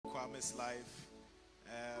his life.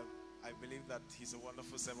 I believe that he's a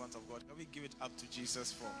wonderful servant of God. Can we give it up to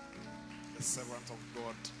Jesus for the servant of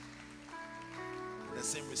God? In the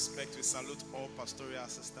same respect, we salute all pastoral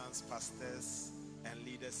assistants, pastors, and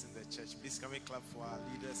leaders in the church. Please can we clap for our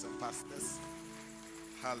leaders and pastors?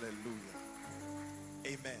 Hallelujah.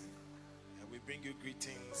 Amen. And we bring you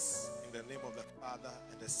greetings in the name of the Father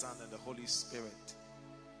and the Son and the Holy Spirit.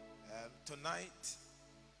 Tonight,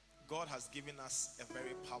 God has given us a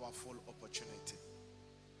very powerful opportunity.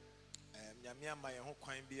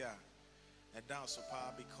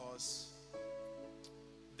 Because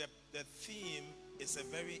the theme is a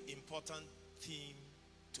very important theme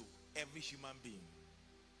to every human being.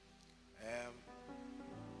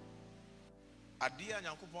 Adia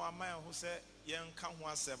nyankopon amaya ho se yenka ho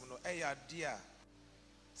asem no eya adia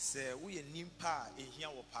se wo ye nimpa ehia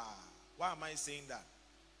wo pa. Why am I saying that?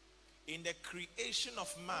 In the creation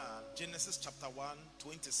of man, Genesis chapter 1,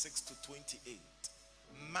 26 to 28,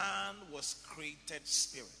 man was created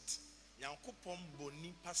spirit. Nyankopon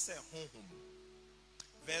boni pase honhom.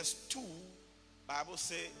 Verse 2, Bible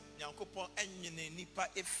say Nyankopon enyene nipa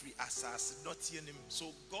efri asase not yenim. So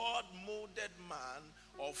God molded man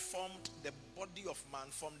or formed the body of man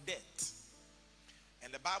from death.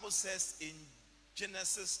 And the Bible says in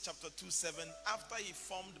Genesis chapter 2:7, after he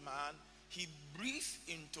formed man, he breathed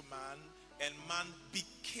into man, and man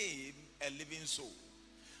became a living soul.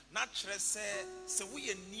 Naturally, se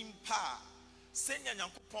we nimpa, se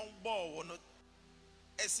nyankopon bo wono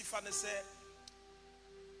esifane se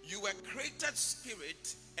you were created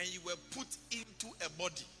spirit and you were put into a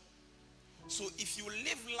body. So if you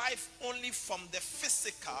live life only from the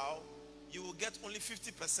physical, you will get only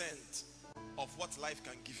 50% of what life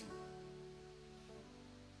can give you.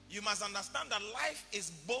 You must understand that life is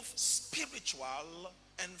both spiritual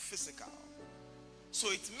and physical. So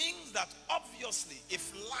it means that obviously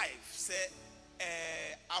if life say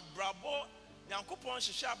abrabo nyankopon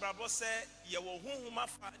hihye abrabo say ye wo honhuma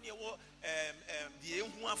fa ne wo the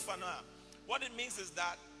ehu afa na, what it means is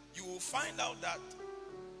that you will find out that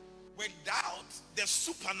without the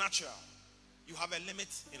supernatural you have a limit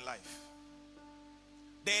in life.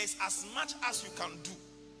 There is as much as you can do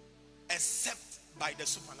except by the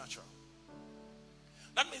supernatural.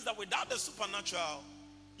 That means that without the supernatural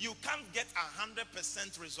you can't get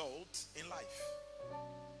 100% result in life.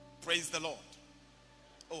 Praise the Lord.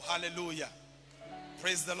 Oh, hallelujah.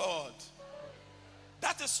 Praise the Lord.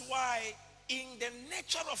 That is why in the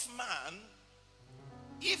nature of man,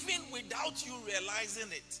 even without you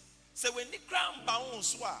realizing it, say when the ground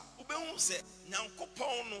bounce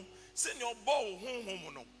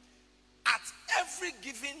at every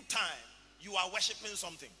given time you are worshiping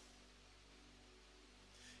something.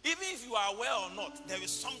 Even if you are aware or not, there is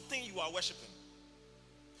something you are worshiping.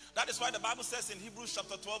 That is why the Bible says in Hebrews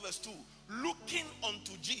chapter 12 verse 2, looking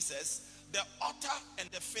unto Jesus, the author and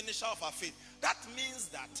the finisher of our faith. That means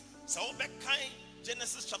that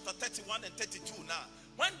Genesis chapter 31 and 32 now,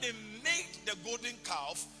 when they made the golden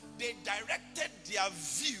calf, they directed their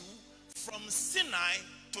view from Sinai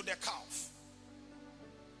to the calf.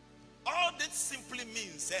 All that simply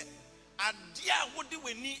means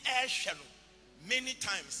many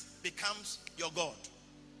times becomes your God.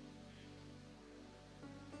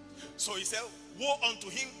 So he said, woe unto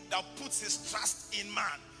him that puts his trust in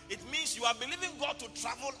man. It means you are believing God to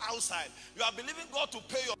travel outside. You are believing God to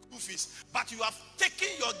pay your school fees. But you have taken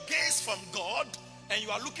your gaze from God and you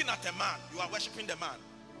are looking at a man. You are worshiping the man.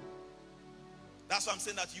 That's why I'm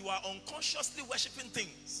saying that you are unconsciously worshiping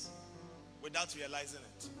things without realizing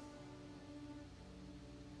it.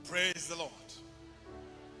 Praise the Lord.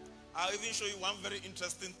 I'll even show you one very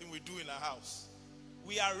interesting thing we do in our house.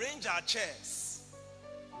 We arrange our chairs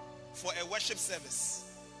for a worship service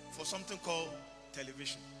for something called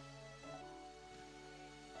television.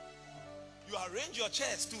 You arrange your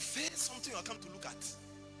chairs to face something you are come to look at.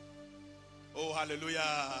 Oh,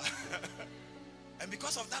 hallelujah. And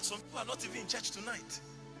because of that, some people are not even in church tonight.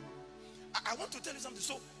 I want to tell you something.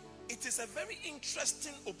 So, it is a very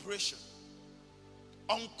interesting operation.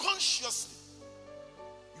 Unconsciously,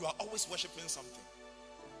 you are always worshiping something.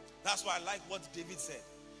 That's why I like what David said.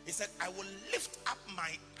 He said, I will lift up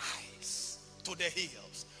my eyes to the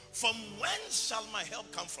hills. From whence shall my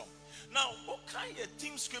help come from? Now, what kind of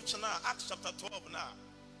team scripture now? Acts chapter 12 now.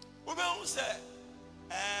 We will say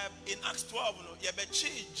in Acts 12,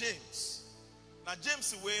 James. Now,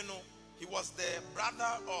 James, he was the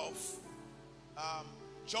brother of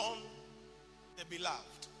John the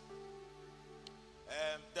Beloved.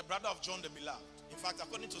 The brother of John the Beloved. In fact,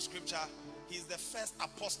 according to scripture, he's the first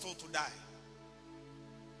apostle to die.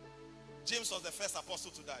 James was the first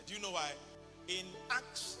apostle to die. Do you know why?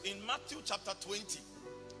 In Matthew chapter 20.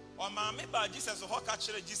 Or my member Jesus or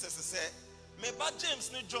catcher Jesus said, "Maybe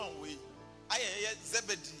James ni John we. I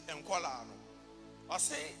Zebedee and Kolano. I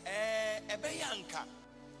say, Ebeyanka.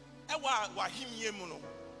 Ewa him yemuno.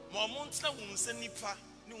 Momontra wunse nipa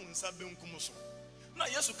ni wunsa benkumuso. Na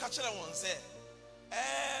Yesu catcher one say,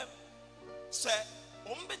 say,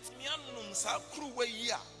 Ombetmianum sa kruwe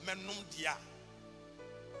ya menum dia.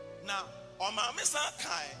 Now, on my Mesa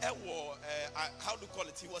Kai, how do you call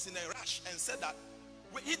it? He was in a rush and said that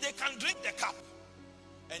they can drink the cup.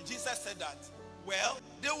 And Jesus said that, well,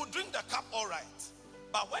 they will drink the cup all right.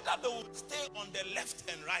 But whether they will stay on the left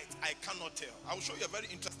and right, I cannot tell. I will show you a very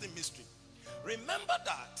interesting mystery. Remember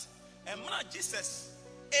that, Jesus,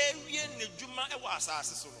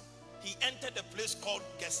 he entered a place called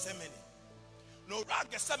Gethsemane. No,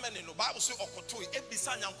 Gethsemane, no Bible say Okotoi,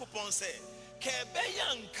 Ebisa Nyankopon say,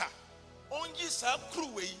 Kebeyanka, only sa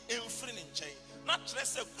kruwe emfri ne nchen. Na kyerɛ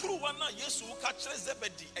sɛ kruwa na Yesu ka kyerɛ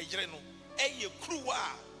Zebedi ɛyere no, ɛyɛ kruwa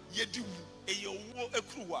yedi wu, ɛyɛ owuo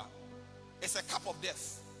ekruwa. It's a cup of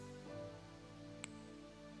death.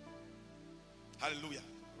 Hallelujah.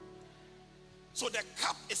 So the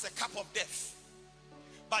cup is a cup of death.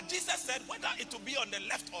 But Jesus said whether it will be on the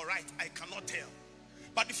left or right, I cannot tell.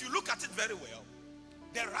 But if you look at it very well,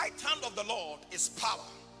 the right hand of the Lord is power.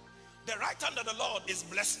 The right hand of the Lord is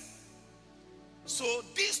blessing. So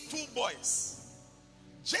these two boys,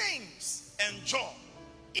 James and John,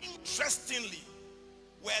 interestingly,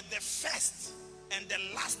 were the first and the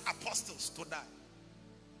last apostles to die.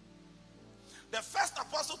 The first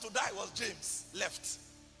apostle to die was James, left.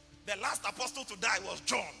 The last apostle to die was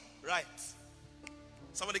John, right.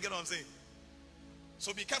 Somebody get what I'm saying?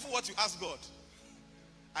 So be careful what you ask God.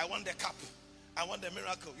 I want the cup. I want the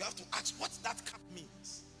miracle. You have to ask what that cup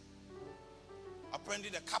means. Apparently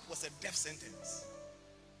the cup was a death sentence.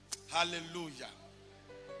 Hallelujah.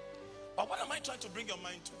 But what am I trying to bring your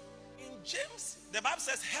mind to? In James, the Bible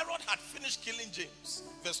says Herod had finished killing James.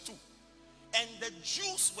 Verse 2. And the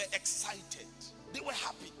Jews were excited. They were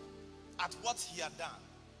happy at what he had done.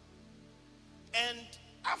 And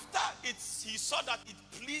after he saw that it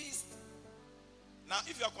pleased. Now,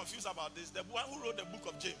 if you are confused about this, the one who wrote the book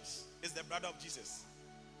of James is the brother of Jesus.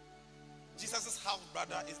 Jesus' half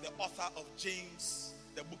brother is the author of James,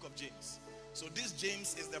 the book of James. So this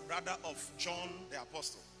James is the brother of John the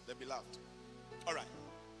apostle, the beloved. All right.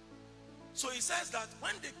 So he says that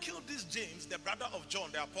when they killed this James, the brother of John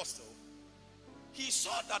the apostle, he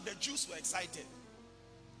saw that the Jews were excited.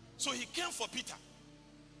 So he came for Peter.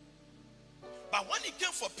 But when he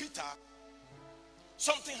came for Peter,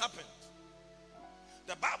 something happened.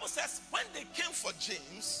 The Bible says when they came for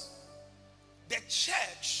James, the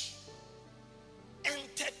church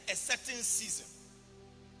entered a certain season.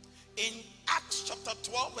 In Acts chapter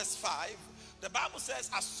 12 verse 5, the Bible says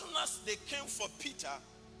as soon as they came for Peter,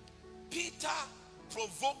 Peter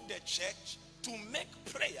provoked the church to make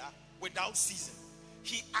prayer without ceasing.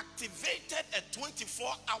 He activated a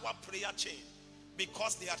 24-hour prayer chain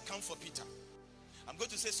because they had come for Peter. I'm going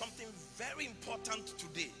to say something very important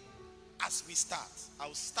today as we start.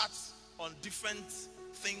 I'll start on different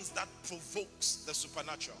things that provokes the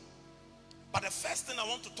supernatural. But the first thing I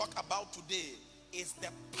want to talk about today is the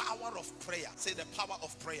power of prayer. Say the power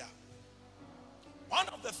of prayer. One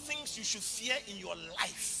of the things you should fear in your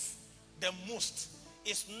life the most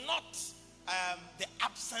is not the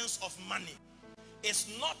absence of money. It's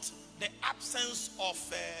not the absence of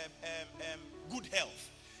good health.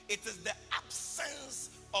 It is the absence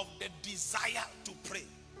of the desire to pray.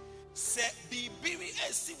 Se bibiri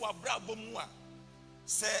esi wabra bomua.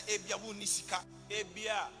 Se ebia wunisika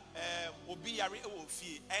ebia obi yare e wo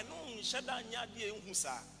fie. Eno nheda nya de ehu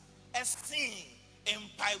sa. Esin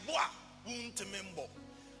empaibo a wuntemembo.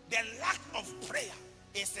 The lack of prayer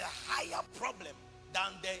is a higher problem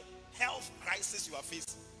than the health crisis you are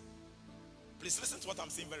facing. Please listen to what I'm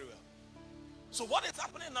saying very well. So what is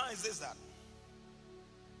happening now is this, that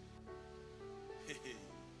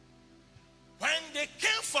when they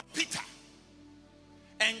came for Peter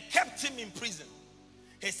and kept him in prison,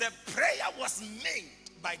 he said prayer was made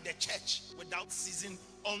by the church without ceasing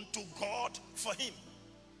unto God for him.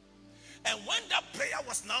 And when that prayer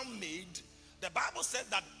was now made, the Bible said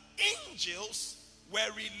that angels were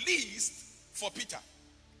released for Peter.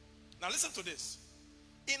 Now listen to this.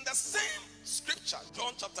 In the same scripture,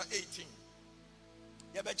 John chapter 18,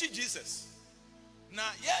 yabechi Jesus. Now,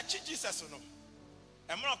 yachi Jesus no.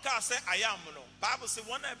 Emroka say I am no. Bible say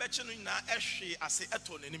one ebechi no na ehwe ase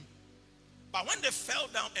eto nenim. But when they fell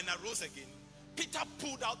down and arose again, Peter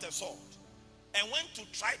pulled out a sword and went to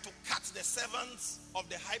try to cut the servants of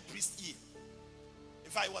the high priest ear. In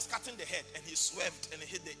If I was cutting the head and he swerved and he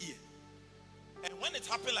hit the ear. And when it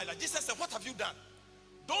happened like that, Jesus said, what have you done?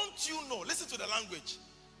 Don't you know, listen to the language,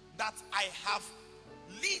 that I have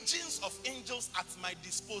legions of angels at my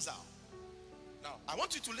disposal. Now, I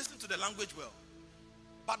want you to listen to the language well.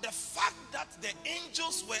 But the fact that the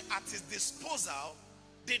angels were at his disposal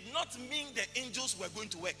did not mean the angels were going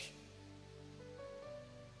to work.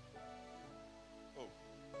 Oh.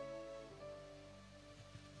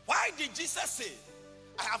 Why did Jesus say,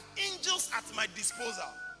 I have angels at my disposal?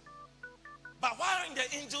 But why aren't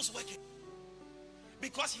the angels working?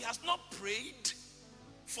 Because he has not prayed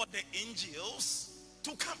for the angels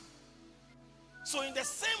to come. So in the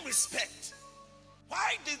same respect,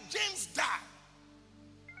 why did James die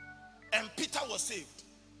and Peter was saved?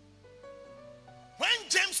 When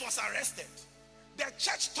James was arrested, the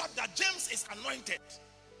church thought that James is anointed.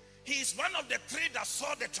 He is one of the three that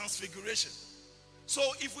saw the transfiguration. So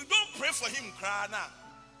if we don't pray for him,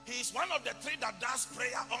 he is one of the three that does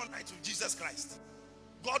prayer all night with Jesus Christ.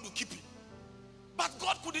 God will keep him. But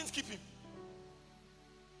God couldn't keep him.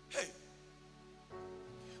 Hey.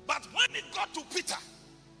 But when it got to Peter,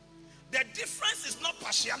 the difference is not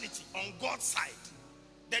partiality on God's side.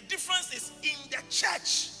 The difference is in the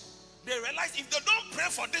church. They realize if they don't pray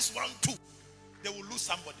for this one too, they will lose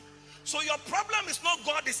somebody. So your problem is not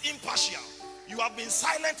God is impartial. You have been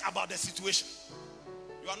silent about the situation.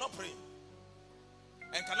 You are not praying.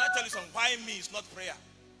 And can I tell you something? Why me is not prayer?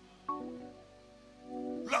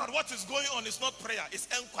 Lord, what is going on is not prayer, it's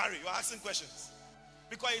inquiry. You are asking questions.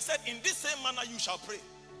 Because he said, in this same manner you shall pray.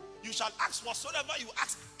 You shall ask whatsoever you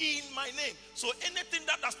ask in my name. So anything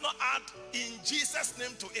that does not add in Jesus'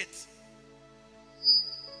 name to it.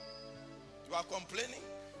 You are complaining,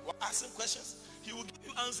 you are asking questions. He will give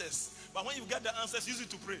you answers. But when you get the answers, use it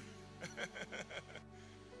to pray.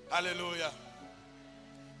 Hallelujah.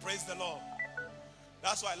 Praise the Lord.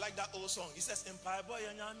 That's why I like that old song. He says,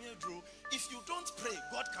 if you don't pray,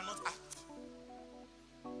 God cannot act.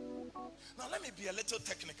 Now let me be a little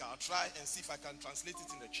technical. I'll try and see if I can translate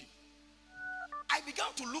it in the cheap. I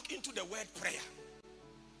began to look into the word prayer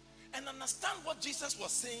and understand what Jesus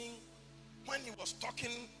was saying when he was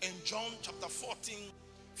talking in John chapter 14,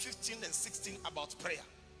 15 and 16 about prayer.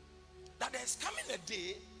 That there is coming a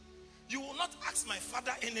day you will not ask my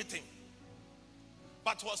Father anything,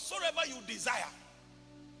 but whatsoever you desire,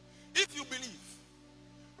 if you believe,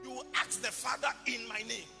 you will ask the Father in my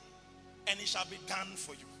name, and it shall be done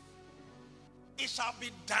for you. It shall be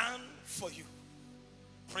done for you.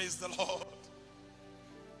 Praise the Lord.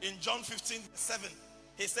 In John 15:7,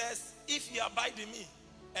 he says, if you abide in me,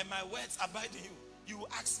 and my words abide in you, you will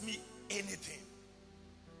ask me anything.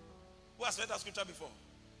 Who has read that scripture before?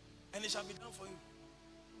 And it shall be done for you.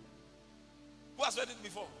 Who has read it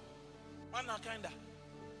before? One kinda.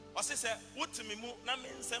 Or say, what to me mu na me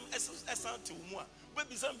nsem esante umu a we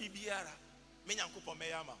bi sam bibiara me nyankopon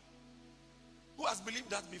meyama. Who has believed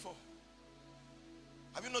that before?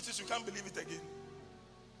 Have you noticed you can't believe it again?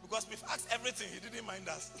 Because we've asked everything, he didn't mind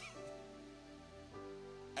us.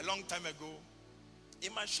 A long time ago,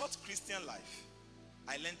 in my short Christian life,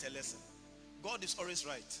 I learned a lesson. God is always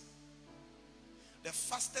right. The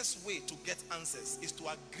fastest way to get answers is to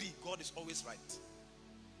agree God is always right.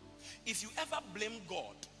 If you ever blame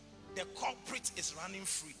God, the culprit is running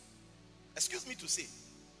free. Excuse me to say,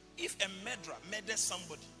 if a murderer murders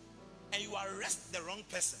somebody and you arrest the wrong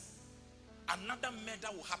person, another murder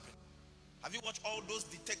will happen. Have you watched all those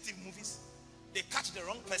detective movies? They catch the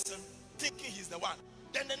wrong person thinking he's the one.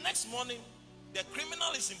 Then the next morning, the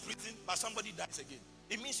criminal is in prison, but somebody dies again.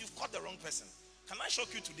 It means you've caught the wrong person. Can I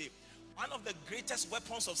shock you today? One of the greatest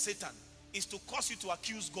weapons of Satan is to cause you to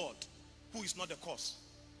accuse God, who is not the cause.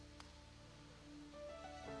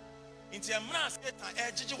 Who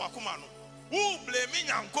blaming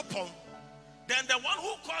Yankopon, then the one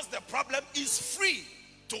who caused the problem is free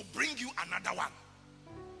to bring you another one.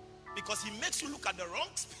 Because he makes you look at the wrong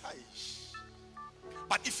spot.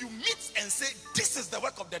 But if you meet and say, this is the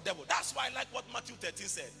work of the devil, that's why I like what Matthew 13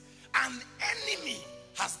 said. An enemy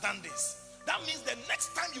has done this. That means the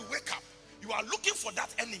next time you wake up, you are looking for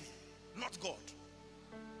that enemy, not God.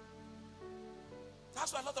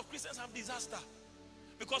 That's why a lot of Christians have disaster.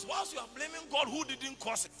 Because whilst you are blaming God who didn't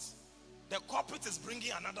cause it, the culprit is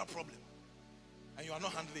bringing another problem. And you are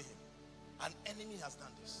not handling him. An enemy has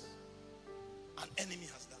done this. An enemy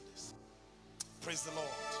has done this. Praise the Lord.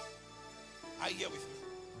 Are you here with me?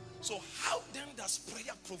 So how then does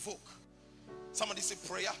prayer provoke? Somebody say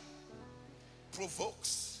prayer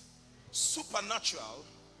provokes supernatural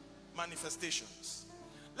manifestations.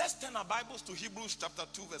 Let's turn our Bibles to Hebrews chapter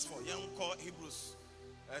 2 verse 4. Hebrews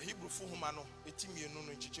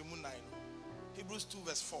Hebrews 2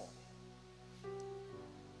 verse 4.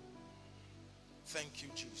 Thank you,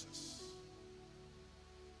 Jesus.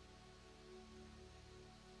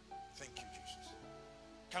 Thank you, Jesus.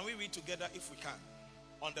 Can we read together if we can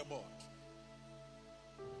on the board?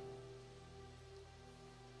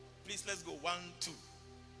 Please, let's go. 1, 2.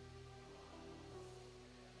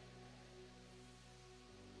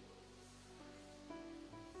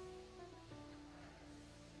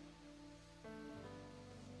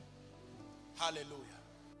 Hallelujah.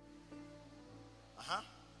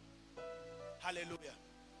 Hallelujah.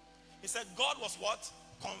 He said God was what?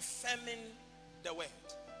 Confirming the word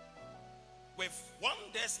with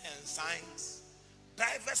wonders and signs,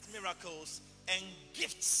 diverse miracles, and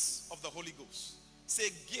gifts of the Holy Ghost.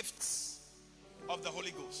 Say gifts of the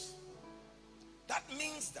Holy Ghost. That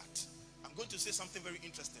means that I'm going to say something very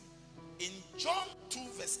interesting. In John 2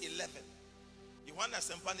 verse 11,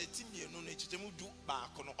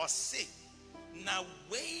 or say, now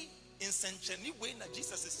way in century way na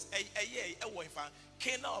Jesus is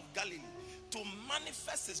Cana of Galilee to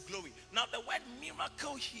manifest his glory. Now the word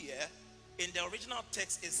miracle here in the original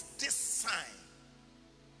text is this sign.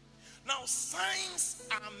 Now signs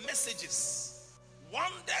are messages,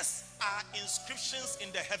 wonders are inscriptions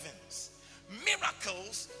in the heavens,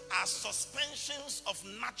 miracles are suspensions of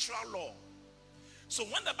natural law. So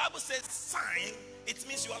when the Bible says sign, it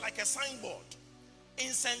means you are like a signboard.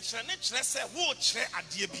 In century say wo chere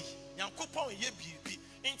adie bi Yankopon ye bi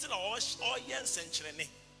until all yen century.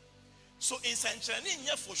 So in century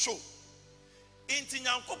nye for show. Inti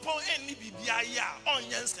Yankopon eni bibia ya on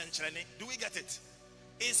yen century. Do we get it?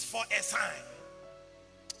 It's for a sign.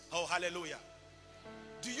 Oh, hallelujah.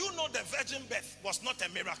 Do you know the virgin birth was not a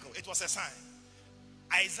miracle? It was a sign.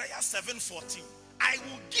 Isaiah 7:14. I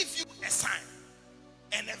will give you a sign,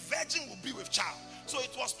 and a virgin will be with child. So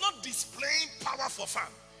it was not displaying power for fun.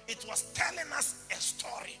 It was telling us a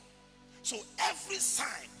story. So every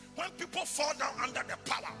sign, when people fall down under the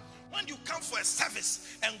power, when you come for a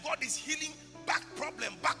service and God is healing back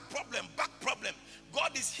problem,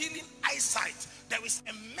 God is healing eyesight, there is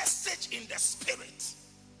a message in the spirit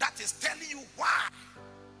that is telling you why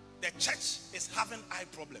the church is having eye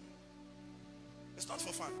problem. It's not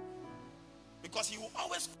for fun. Because he will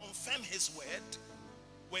always confirm his word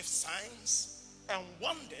with signs and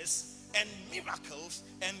wonders and miracles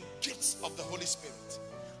and gifts of the Holy Spirit.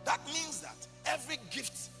 That means that every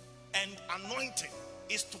gift and anointing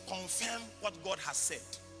is to confirm what God has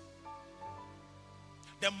said.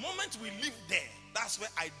 The moment we live there, that's where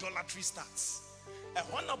idolatry starts.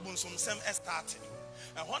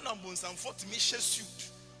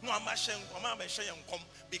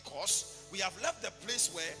 Because we have left the place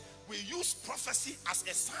where we use prophecy as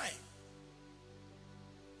a sign.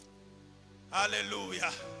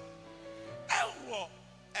 Hallelujah.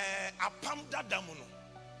 Apam dadamuno.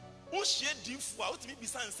 Ushie difua utimi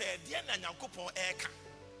bisa nse die na Nyankopon eka.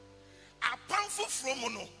 Apam foforo mu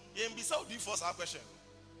no, ye mbisa odi for sa question.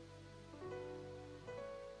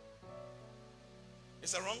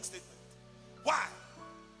 It's a wrong statement. Why?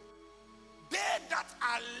 They that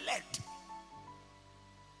are led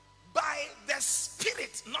by the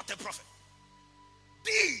Spirit, not a prophet.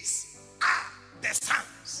 These are the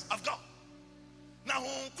sons of God. Now,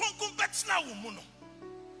 Kronkum Betsna Wumuno,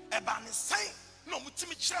 Ebani say, no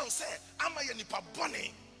Mutimi Chel say, Amaya Nipa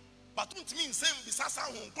Bonnie, but Mutimi Sem Bisasa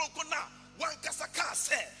Kronkona, one Kasaka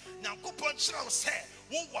say, Nankupon Chel say,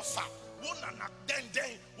 what wafa, Wonana, then,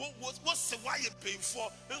 what's the why you pay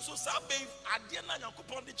for? And so Sabe, Adiana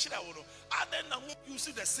Yankupon the Chilawano, Aden, you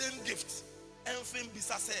see the same gift. And Fim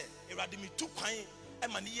Bisase, Eradimi 2 pine,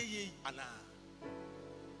 and Mani Anna.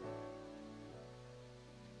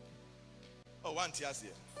 Oh, one tears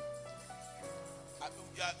here.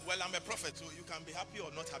 Well, I'm a prophet, so you can be happy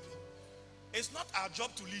or not happy. It's not our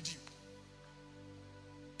job to lead you.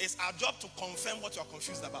 It's our job to confirm what you are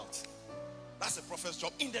confused about. That's a prophet's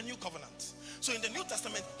job in the new covenant. So in the New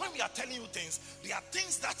Testament, when we are telling you things, there are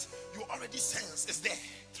things that you already sense is there.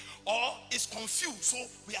 Or is confused. So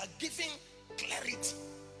we are giving clarity.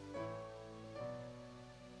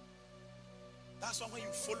 That's why when you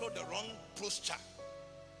follow the wrong posture,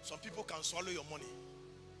 some people can swallow your money.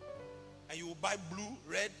 And you will buy blue,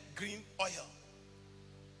 red, green oil.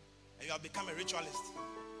 And you have become a ritualist.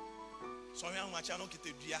 So you are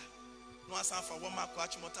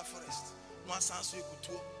forest.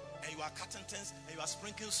 And you are cutting things, and you are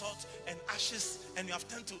sprinkling salt and ashes, and you have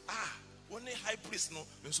turned to only high priest no.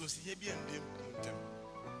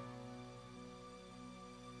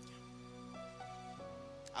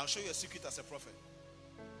 I'll show you a secret as a prophet.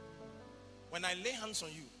 When I lay hands on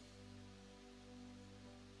you,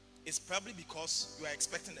 it's probably because you are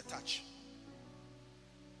expecting a touch.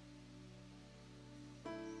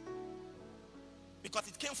 because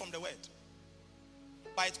it came from the word.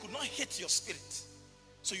 But it could not hit your spirit.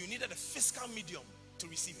 So you needed a physical medium to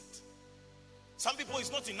receive it. Some people,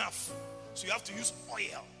 it's not enough. So you have to use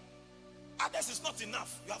oil. Others, it's not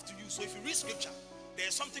enough. You have to use. So if you read scripture, there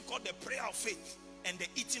is something called the prayer of faith and the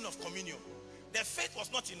eating of communion. Their faith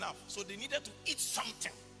was not enough. So they needed to eat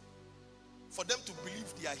something for them to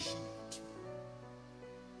believe they are healed.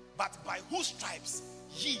 But by whose stripes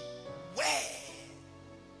ye were.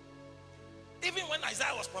 Even when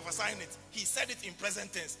Isaiah was prophesying it, he said it in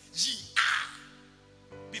present tense. Ye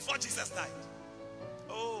are. Before Jesus died.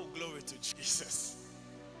 Oh, glory to Jesus.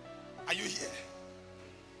 Are you here?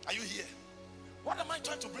 Are you here? What am I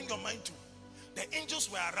trying to bring your mind to? The angels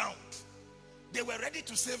were around. They were ready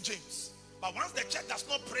to save James. But once the church does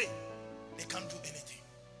not pray, they can't do anything.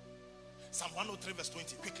 Psalm 103 verse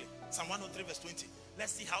 20, quickly. Psalm 103 verse 20.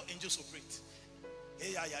 Let's see how angels operate.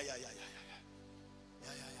 Yeah.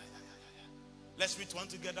 Let's read one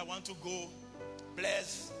together. One to go.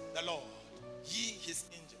 Bless the Lord, ye his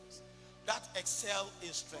angels, that excel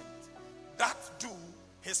in strength, that do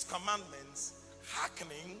his commandments,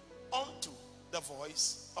 hearkening unto the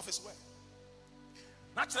voice of his word.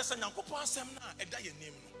 Naturally, say nyankopon asem na eda ye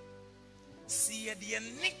nim no. Si ye de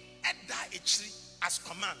ni eda echiri as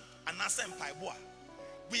command and asem paiboa.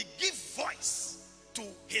 We give voice to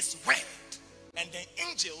his word and the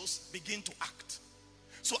angels begin to act.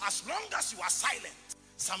 So as long as you are silent,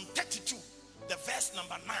 Psalm 32, the verse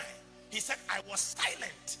number 9, he said, I was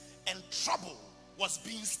silent and trouble was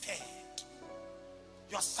being stirred.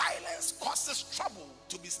 Your silence causes trouble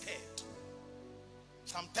to be stirred.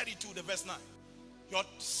 Psalm 32, the verse 9. Your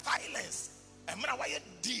silence,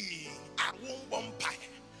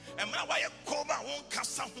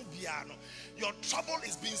 your trouble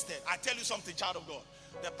is being stirred. I tell you something, child of God.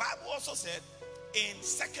 The Bible also said in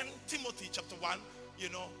 2 Timothy chapter 1,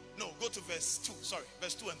 go to verse 2,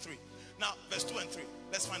 verse 2 and 3. Now, verse 2 and 3.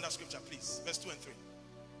 Let's find that scripture, please. Verse 2 and 3.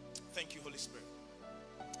 Thank you, Holy Spirit.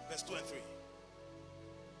 Verse 2 and 3.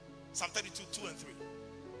 Psalm 32, 2 and 3.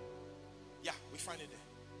 Yeah, we find it there.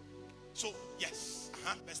 So, yes.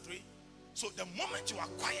 Verse 3. So, the moment you are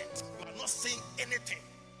quiet, you are not saying anything.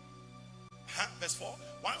 Verse 4.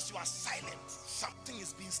 Once you are silent, something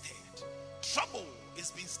is being stirred. Trouble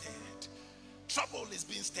is being stirred. Trouble is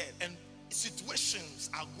being stirred. And situations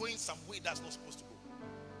are going some way that's not supposed to go.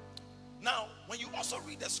 Now, when you also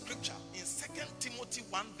read the scripture in 2 Timothy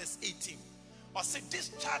 1 verse 18, or say,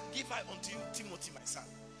 this charge give I unto you, Timothy, my son,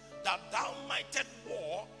 that thou mightest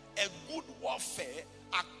war a good warfare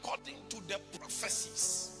according to the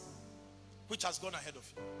prophecies which has gone ahead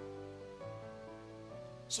of you.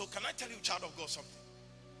 So can I tell you, child of God, something?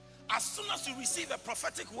 As soon as you receive a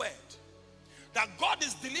prophetic word that God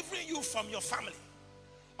is delivering you from your family,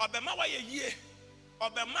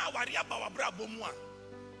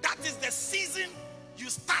 that is the season you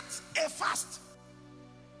start a fast.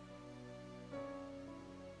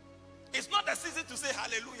 It's not the season to say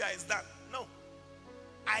hallelujah is done. No.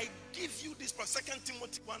 I give you this from 2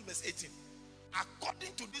 Timothy 1 verse 18.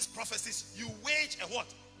 According to these prophecies, you wage a what?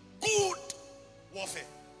 Good warfare.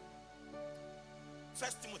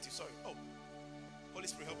 1 Timothy, Holy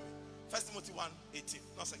Spirit help me. 1 Timothy 1, 18.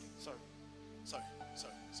 No, second. Sorry.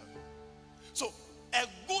 So, a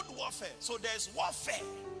good warfare. So there's warfare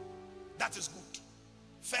that is good.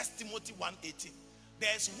 1 Timothy 1, 18.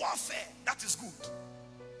 There's warfare that is good.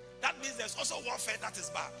 That means there's also warfare that is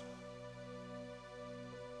bad.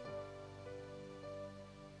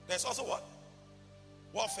 There's also what?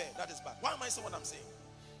 Warfare that is bad. Why am I saying what I'm saying?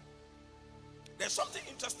 There's something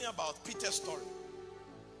interesting about Peter's story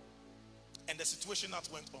and the situation that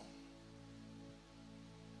went on.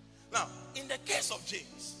 Now, in the case of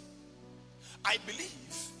James, I believe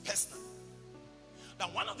personally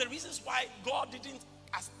that one of the reasons why God didn't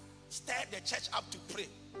stir the church up to pray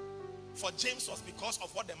for James was because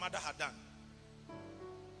of what the mother had done.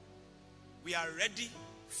 We are ready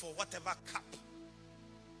for whatever cap.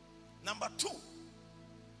 Number 2,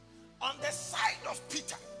 on the side of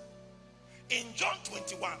Peter, in John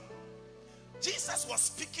 21, Jesus was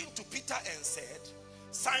speaking to Peter and said,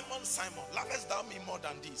 Simon, Simon, lovest thou me more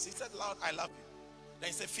than this? He said loud, I love you. Then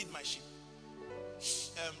he said, feed my sheep.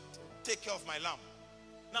 Take care of my lamb.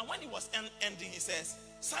 Now when he was ending, he says,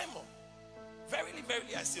 Simon, verily,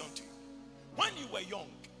 verily, I say unto you, when you were young,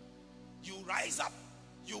 you rise up,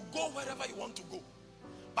 you go wherever you want to go.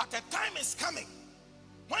 But a time is coming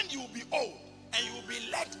when you will be old and you will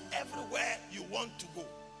be led everywhere you want to go.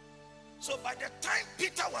 So by the time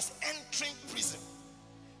Peter was entering prison,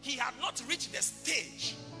 he had not reached the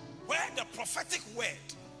stage where the prophetic word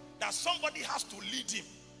that somebody has to lead him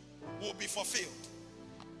will be fulfilled.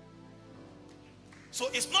 So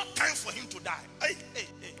it's not time for him to die. Hey,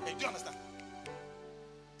 do you understand?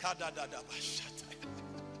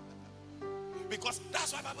 Because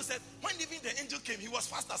that's why the Bible said, when even the angel came, he was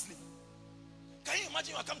fast asleep. Can you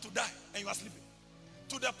imagine you are come to die and you are sleeping?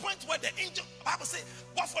 To the point where the angel, the Bible says,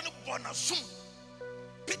 what for the born soon?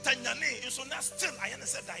 Peter Nyane, and so now still I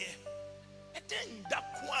said die. And then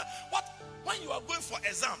that what when you are going for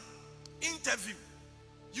exam, interview,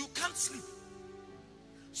 you can't sleep.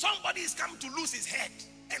 Somebody is coming to lose his head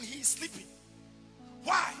and he is sleeping.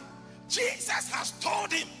 Why? Jesus has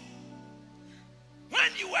told him,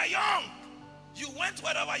 when you were young, you went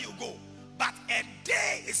wherever you go, but a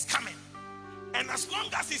day is coming, and as long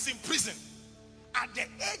as he's in prison, at the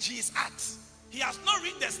age he is at, he has not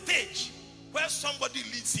reached the stage where somebody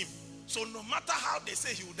leads him. So no matter how they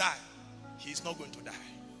say he will die, he is not going to die.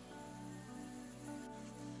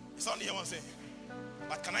 It's only here one saying.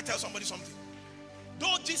 But can I tell somebody something?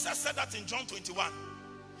 Though Jesus said that in John 21,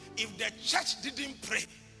 if the church didn't pray,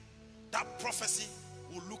 that prophecy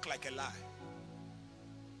will look like a lie.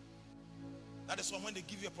 That is why when they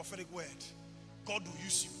give you a prophetic word, God will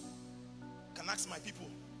use you. Can I ask my people?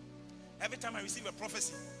 Every time I receive a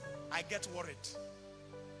prophecy, I get worried.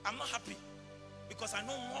 I'm not happy because I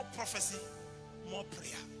know more prophecy, more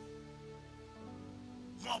prayer.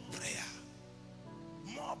 More prayer.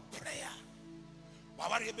 More prayer.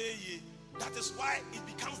 That is why it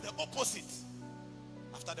becomes the opposite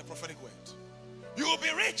after the prophetic word. You will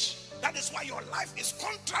be rich. That is why your life is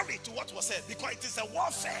contrary to what was said, because it is a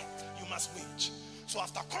warfare you must wage. So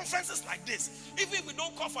after conferences like this, even if we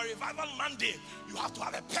don't call for revival Monday, you have to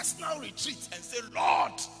have a personal retreat and say,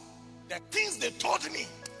 Lord, the things they told me.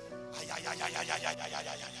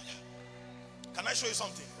 Can I show you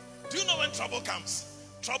something? Do you know when trouble comes?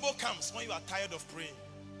 Trouble comes when you are tired of praying.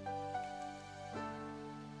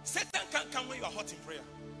 Satan can't come when you are hot in prayer.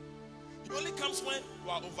 It only comes when you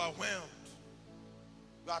are overwhelmed.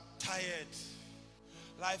 You are tired.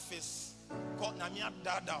 Life is caught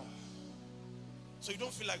down. So you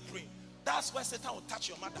don't feel like praying. That's why Satan will touch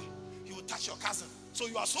your mother. He will touch your cousin. So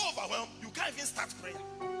you are so overwhelmed, you can't even start prayer.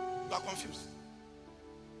 You are confused.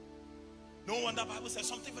 No wonder the Bible says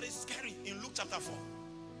something very scary in Luke chapter 4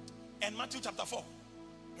 and Matthew chapter 4.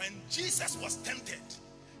 When Jesus was tempted,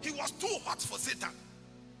 he was too hot for Satan.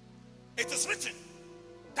 It is written,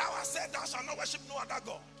 thou hast said thou shalt not worship no other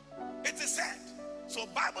God. It is said. So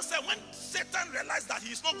Bible said when Satan realized that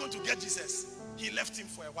he is not going to get Jesus, he left him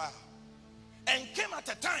for a while. And came at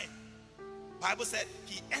a time, Bible said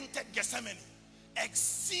he entered Gethsemane,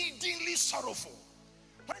 exceedingly sorrowful.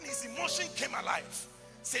 When his emotion came alive,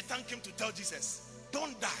 Satan came to tell Jesus,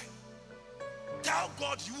 don't die. Tell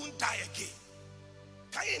God you won't die again.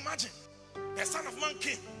 Can you imagine? The Son of Man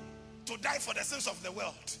came to die for the sins of the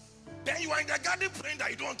world. Then you are in the garden praying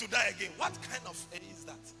that you don't want to die again. What kind of faith is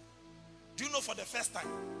that? Do you know for the first time,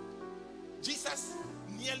 Jesus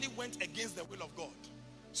nearly went against the will of God.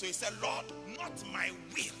 So he said, Lord, not my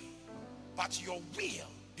will, but your will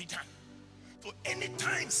be done. So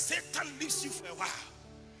anytime Satan leaves you for a while,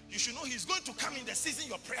 you should know he's going to come in the season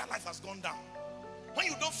your prayer life has gone down. When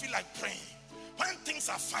you don't feel like praying, when things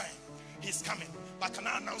are fine, he's coming. But can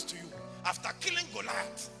I announce to you, after killing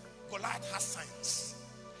Goliath, Goliath has sons.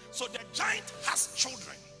 So the giant has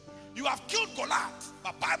children. You have killed Goliath,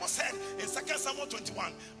 but Bible said in 2 Samuel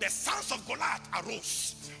 21, the sons of Goliath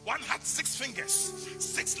arose. One had 6 fingers,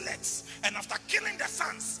 6 legs, and after killing the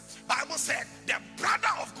sons, Bible said the brother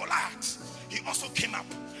of Goliath, he also came up.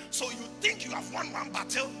 So you think you have won one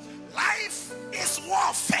battle? Life is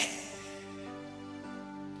warfare.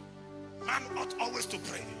 Man ought always to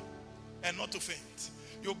pray and not to faint.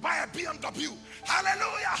 You buy a BMW,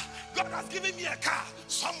 hallelujah, God has given me a car.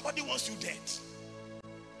 Somebody wants you dead.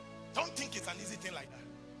 Don't think it's an easy thing like that.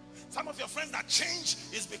 Some of your friends that change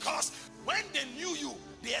is because when they knew you,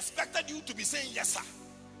 they expected you to be saying yes sir.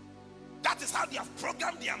 That is how they have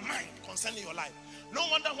programmed their mind concerning your life. No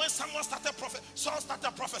wonder when someone started Saul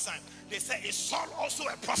started prophesying, they say, is Saul also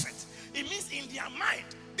a prophet? It means in their mind,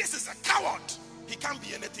 this is a coward. He can't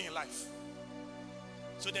be anything in life.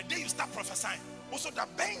 So the day you start prophesying, also the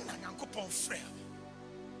bang and frail.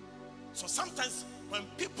 So sometimes when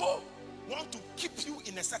people want to keep you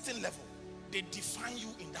in a certain level, they define you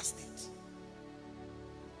in that state.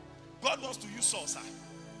 God wants to use Saul, sir,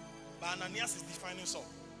 but Ananias is defining Saul.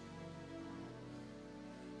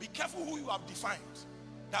 Be careful who you have defined,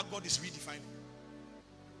 that God is redefining.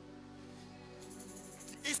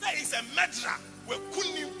 He said he's a murderer. We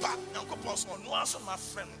couldn't my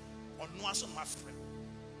friend, or my friend.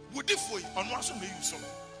 We do for you, or may use some.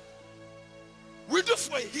 We do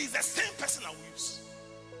for you, he is the same person I will use.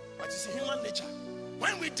 But it's human nature.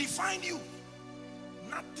 When we define you,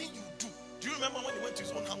 nothing you do. Do you remember when he went to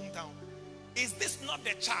his own hometown? Is this not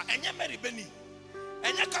the child? And you Mary Benny,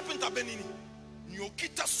 and you carpenter Benny. You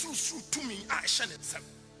kita su to me. I shan't them.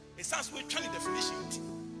 It sounds we're trying to definition.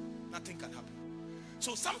 Nothing can happen.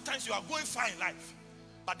 So sometimes you are going far in life,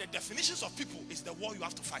 but the definitions of people is the war you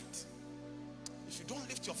have to fight. If you don't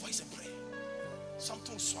lift your voice and pray,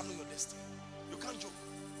 something will swallow your destiny. You can't joke.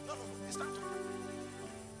 No, it's not joke.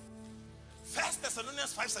 1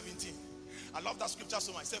 Thessalonians 5:17. I love that scripture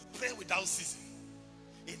so much. It says, pray without ceasing.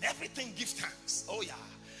 In everything give thanks. Oh yeah.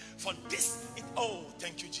 For this,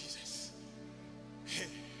 thank you, Jesus.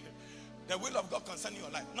 The will of God concerning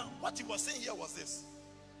your life. Now, what he was saying here was this.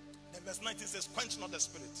 The verse 19 says, quench not the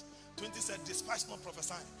spirit. 20 said, despise not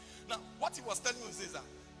prophesying. Now, what he was telling you is that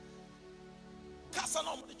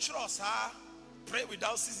pray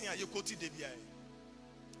without ceasing. A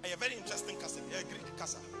very interesting casa, a Greek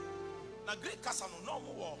casa. Now, Greek casa no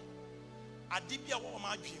more. Adibia wa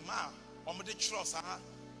ma dwima omde trust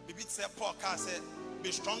bibi say Paul said,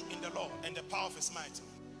 be strong in the Lord and the power of his might.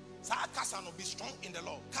 Sa kasa no be strong in the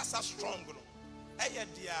Lord. Kasa strong no. Eye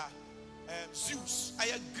dia Zeus,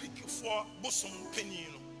 eye Greek for bosom penny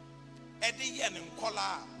no. Ede ye ne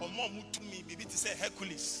nkola omo mutumi bibi ti say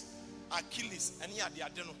Hercules, Achilles and ya dia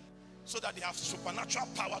de no. So that they have supernatural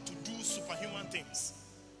power to do superhuman things.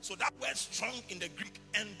 So that word strong in the Greek,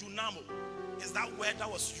 endunamo, is that word that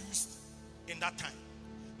was used in that time.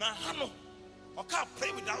 Now, Hano, or can't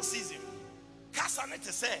pray without ceasing. Kasane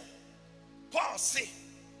to say, Paul say,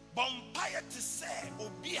 Bompire to say,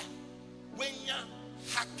 Obia, when you're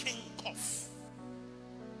hacking cough.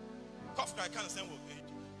 Cough, I can't say,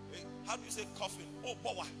 how do you say coughing? Oh,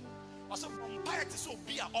 boa. I said, Bompire to say,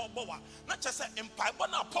 Obia, or boa. Not just say, empire, but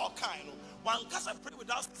not Paul kind. One casa pray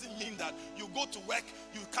without ceasing mean that you go to work,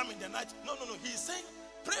 you come in the night. No. He's saying,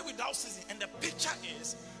 pray without ceasing. And the picture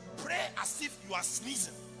is, pray as if you are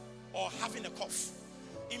sneezing or having a cough.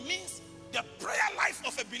 It means the prayer life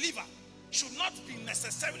of a believer should not be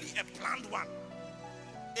necessarily a planned one.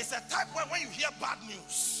 It's a type where when you hear bad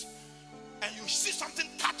news and you see something,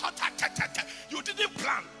 you didn't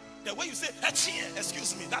plan. The way you say,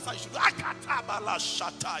 excuse me, that's how you should do.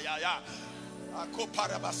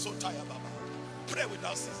 Pray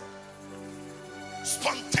without ceasing.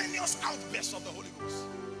 Spontaneous outbursts of the Holy Ghost.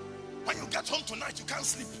 When you get home tonight, you can't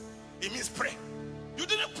sleep. It means pray. You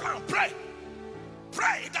didn't plan. Pray.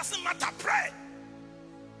 Pray. It doesn't matter. Pray.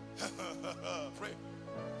 Pray.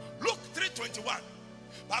 Luke 3:21.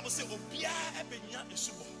 Bible says,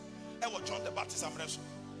 John the Baptist.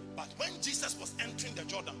 But when Jesus was entering the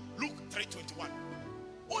Jordan, Luke 3:21,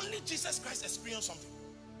 only Jesus Christ experienced something.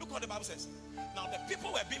 Look what the Bible says. Now the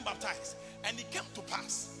people were being baptized, and it came to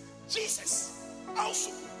pass, Jesus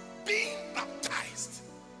also being baptized,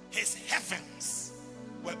 his heavens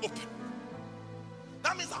were open.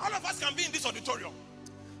 That means all of us can be in this auditorium,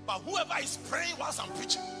 but whoever is praying whilst I'm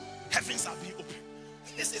preaching, heavens are being open.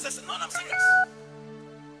 This is I'm serious.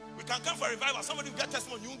 We can come for a revival. Somebody will get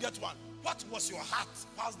testimony, you won't get one. What was your heart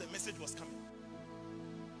whilst the message was coming?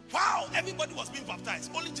 Wow, everybody was being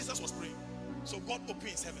baptized. Only Jesus was praying. So God opened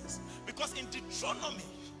his heavens. Because in Deuteronomy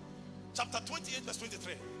chapter 28 verse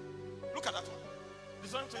 23, look at that one.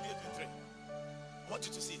 Deuteronomy 28 23. I want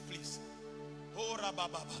you to see it, please. Oh,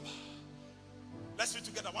 rabababa. Let's read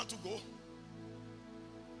together. 1 to go.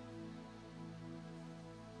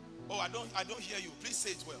 Oh, I don't hear you. Please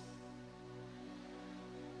say it well.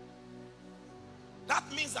 That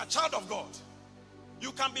means that, child of God,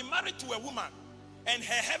 you can be married to a woman and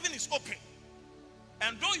her heaven is open.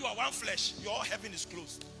 And though you are one flesh, your heaven is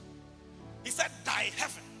closed. He said, thy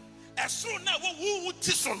heaven.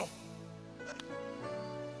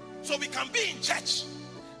 So we can be in church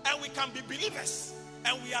and we can be believers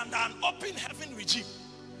and we are under an open heaven regime.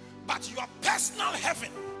 But your personal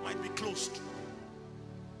heaven might be closed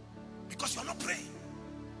because you are not praying.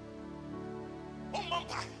 Oh,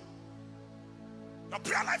 Mumbai. Your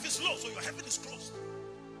prayer life is low, so your heaven is closed.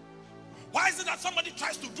 Why is it that somebody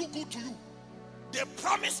tries to do good to you? They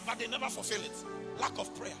promise, but they never fulfill it. Lack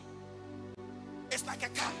of prayer. It's like a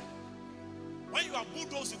car. When you are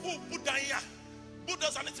bulldozing,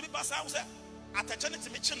 bulldozer and it's me pass out, attention to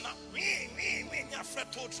me chin now. Me,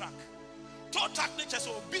 afraid tow truck. Tow truck nature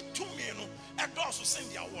so bit to me, a door so send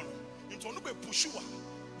your one into a new push you.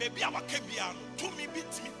 Baby, our kebiano, to me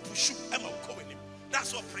beat me push you, Emma Cohen.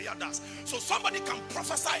 That's what prayer does. So somebody can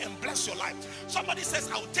prophesy and bless your life. Somebody says,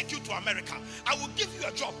 I will take you to America. I will give you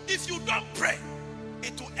a job. If you don't pray,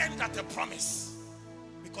 it will end at a promise.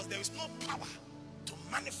 Because there is no power to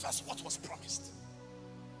manifest what was promised.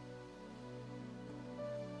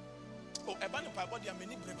 Oh,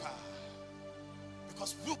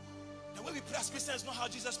 because look, The way we pray as Christians is not how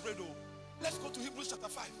Jesus prayed, though. Let's go to Hebrews chapter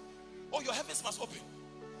 5. Oh, your heavens must open,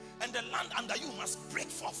 and the land under you must break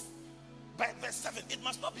forth. By verse 7, it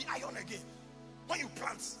must not be iron again. When you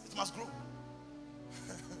plant, it must grow.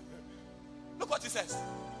 Look what he says.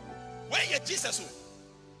 When you Jesus,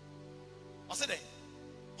 I said,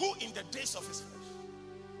 who in the days of his flesh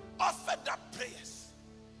offered up prayers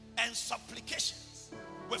and supplications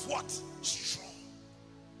with what? Strong.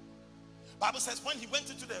 Bible says when he went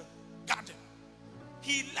into the garden,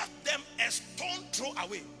 he left them a stone throw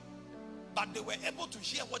away, but they were able to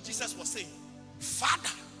hear what Jesus was saying.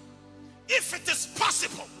 Father, if it is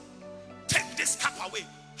possible, take this cup away.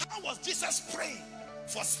 How was Jesus praying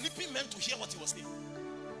for sleeping men to hear what he was saying?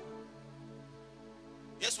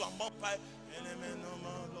 Yes, one more pie.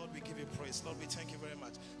 Lord, we give you praise. Lord, we thank you very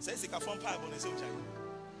much. Says it from pie bonus.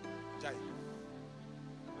 Jai.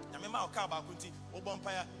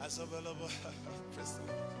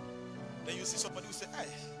 Then you see somebody who say, hey,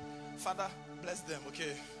 Father, bless them,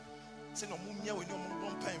 okay? Say no mumia when you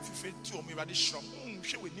are pie and feel to me rather strong.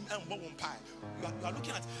 With him and one pie. You are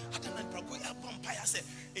looking at Adam and Prago pie. I say,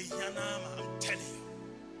 I'm telling you.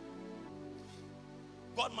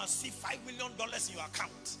 God must see $5 million in your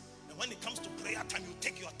account. And when it comes to prayer time, you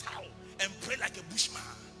take your towel and pray like a bushman.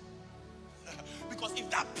 Because if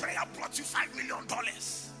that prayer brought you $5 million,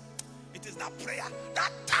 it is that prayer,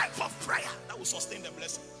 that type of prayer that will sustain the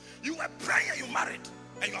blessing. You were praying and you married,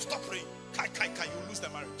 and you have stopped praying. You lose the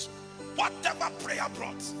marriage. Whatever prayer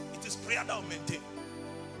brought, it is prayer that will maintain.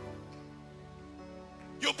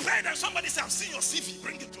 You prayed and somebody said, I've seen your CV,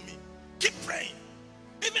 bring it to me. Keep praying.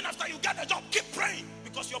 Even after you get a job, keep praying.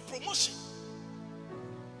 Because your promotion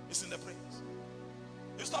is in the prayers.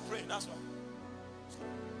 You stop praying, that's why.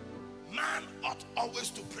 Man ought always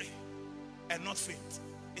to pray and not faint.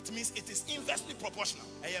 It means it is inversely proportional.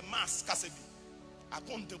 A mass kasebi.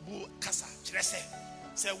 Upon the bull kasa chirese.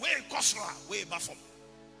 Say way kosra way bafom.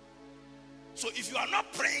 So if you are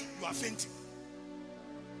not praying, you are fainting.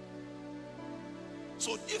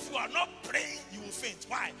 So if you are not praying, you will faint.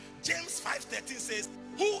 Why? James 5:13 says,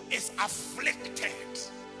 who is afflicted?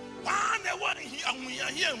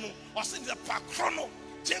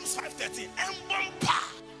 James 5:13.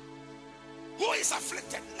 Who is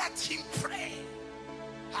afflicted? Let him pray.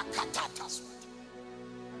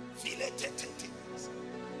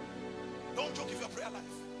 Don't joke with your prayer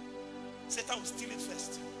life. Satan will steal it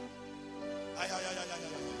first.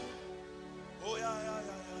 Oh yeah.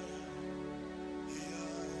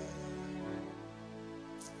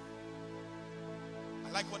 I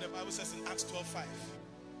like what the Bible says in Acts 12:5.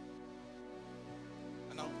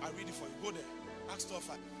 And I'll read it for you. Go there. Acts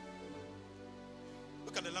 12:5.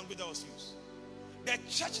 Look at the language that was used. The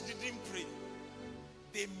church didn't pray.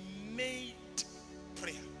 They made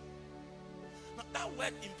prayer. Now that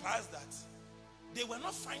word implies that they were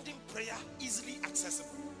not finding prayer easily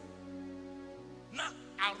accessible. Now,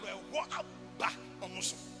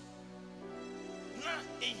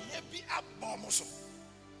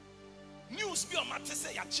 news be on my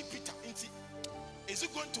say ya chipita. Is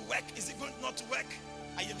it going to work? Is it going not to work?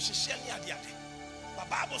 I am shishani adiade. But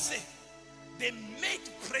Bible say they made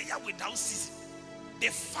prayer without ceasing. They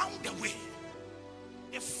found a way.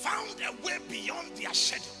 They found a way beyond their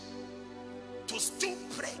schedule to still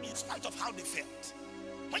pray in spite of how they felt.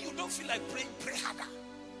 When you don't feel like praying, pray harder.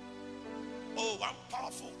 Oh, one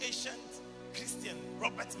powerful ancient Christian,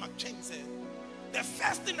 Robert McChain, said, the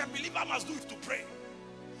first thing a believer must do is to pray.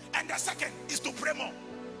 And the second is to pray more.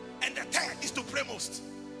 And the third is to pray most.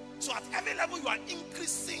 So at every level you are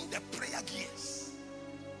increasing the prayer gears.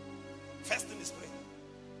 First thing is prayer.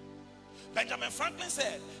 Benjamin Franklin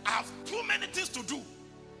said, I have too many things to do.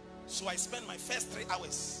 So I spend my first 3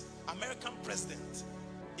 hours, American president,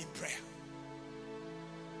 in prayer.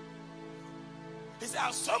 He said, I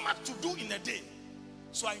have so much to do in a day.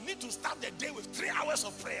 So I need to start the day with 3 hours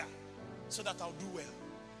of prayer so that I'll do well.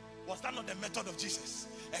 Was that not the method of Jesus?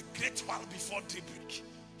 A great while before daybreak,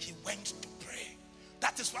 he went to pray.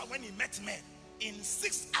 That is why when he met men, in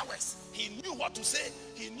 6 hours, he knew what to say,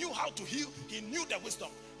 he knew how to heal, he knew the wisdom.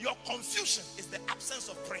 Your confusion is the absence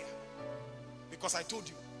of prayer. Because I told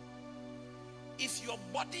you, if your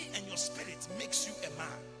body and your spirit makes you a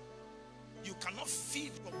man, you cannot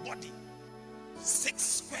feed your body 6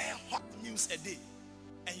 square hot meals a day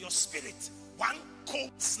and your spirit 1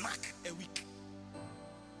 cold snack a week.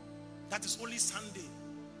 That is only Sunday.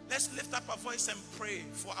 Let's lift up our voice and pray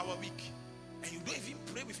for our week. And you don't even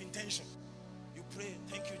pray with intention. You pray,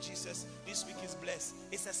 thank you, Jesus. This week is blessed.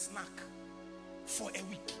 It's a snack for a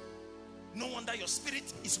week. No wonder your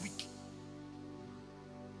spirit is weak.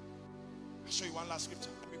 I'll show you one last scripture.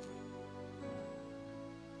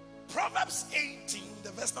 Proverbs 18,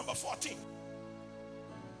 the verse number 14.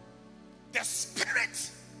 The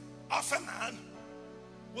spirit of a man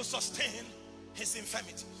will sustain his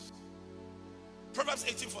infirmities. Proverbs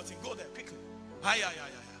 18:14. Go there quickly.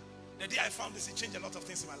 The day I found this, it changed a lot of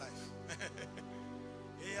things in my life.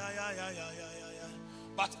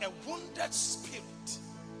 But a wounded spirit,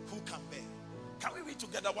 who can bear? Can we read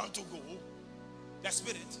together? 1, 2, go. The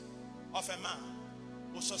spirit of a man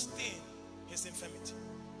will sustain his infirmity,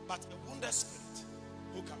 but a wounded spirit,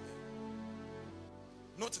 who can bear?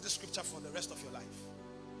 Note the scripture for the rest of your life.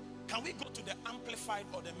 Can we go to the Amplified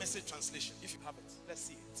or the Message translation? If you have it, let's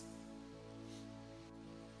see it.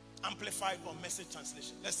 Amplified or Message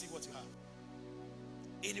translation. Let's see what you have.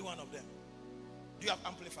 Any one of them. Do you have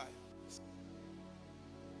Amplified?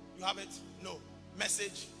 You have it? No.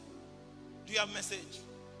 Message. Do you have Message?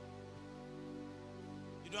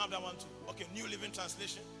 You don't have that one too. Okay, New Living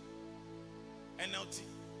Translation. NLT.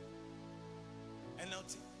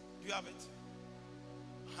 NLT. Do you have it?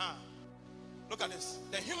 Look at this.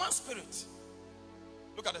 The human spirit,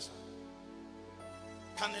 look at this one,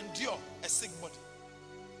 can endure a sick body.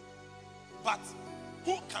 But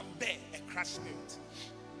who can bear a crushed spirit?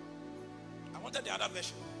 I wanted the other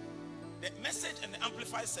version. The Message and the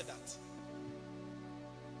Amplified said that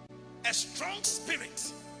a strong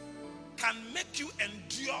spirit can make you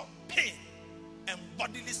endure pain and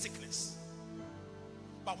bodily sickness.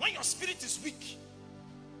 But when your spirit is weak,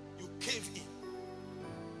 you cave in.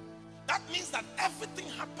 That means that everything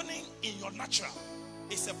happening in your natural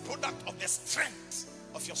is a product of the strength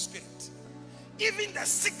of your spirit. Even the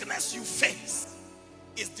sickness you face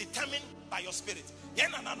is determined by your spirit.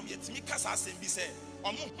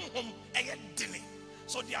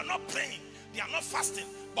 So they are not praying, they are not fasting,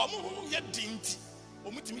 but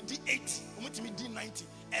 80, 90.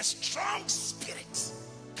 A strong spirit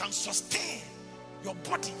can sustain your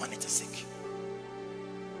body when it is sick.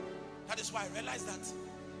 That is why I realized that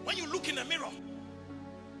when you look in the mirror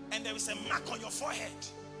and there is a mark on your forehead,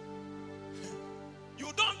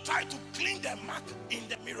 you don't try to clean the mark in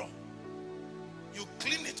the mirror. You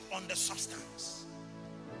clean it on the substance.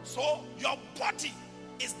 So your body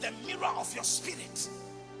is the mirror of your spirit.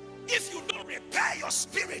 If you don't repair your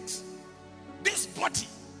spirit, this body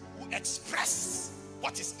will express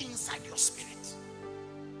what is inside your spirit.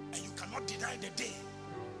 And you cannot deny the day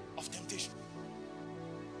of temptation.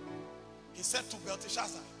 He said to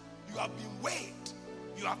Belteshazzar, you have been weighed,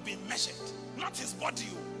 you have been measured, not his body,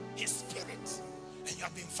 his spirit, and you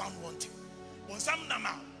have been found wanting. When some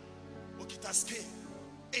nama, okita scale,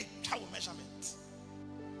 a cow measurement.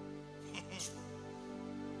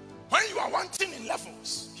 When you are wanting in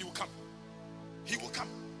levels, he will come. He will come.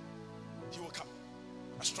 He will come.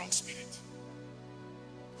 A strong spirit.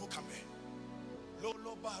 Who come there?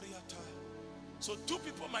 Lolo bariata. So two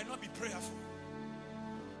people might not be prayerful.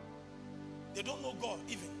 They don't know God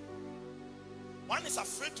even. One is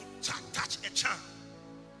afraid to touch a charm.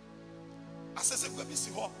 I says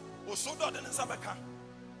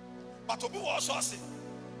but Obi also say,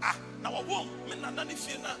 now a woman, nani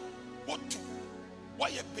fear na what to why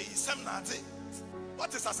you pay some nazi.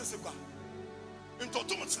 What is accessible? In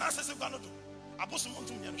Totumus accessible no do.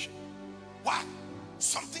 Why?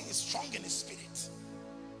 Something is strong in his spirit.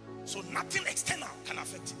 So nothing external can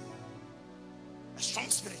affect him. A strong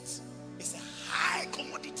spirit is a high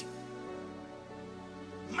commodity.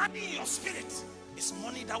 Money in your spirit is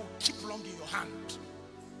money that will keep long in your hand.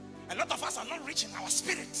 A lot of us are not rich in our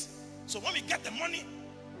spirit. So when we get the money,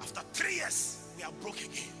 after 3 years, we are broke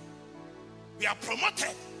again. We are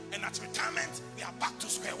promoted, and at retirement, we are back to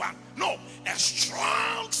square one. No, a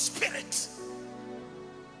strong spirit.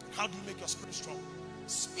 How do you make your spirit strong?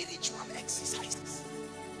 Spiritual exercises.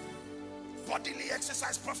 Bodily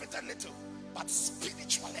exercise profited little, but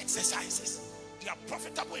spiritual exercises, they are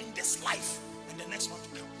profitable in this life and the next one to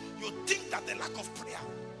come. You think that the lack of prayer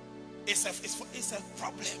is a problem. It's a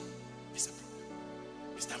problem.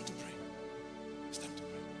 It's time to pray. It's time to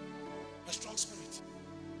pray. A strong spirit.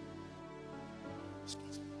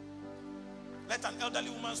 Let an elderly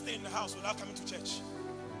woman stay in the house without coming to church.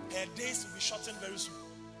 Her days will be shortened very soon.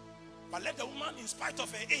 But let the woman, in spite of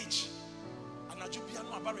her age, and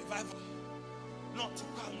Najubiano about revival, not to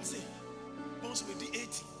come and say, bones will be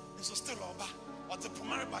 80, and so still over, or the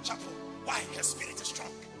primary chapel. Why? Her spirit is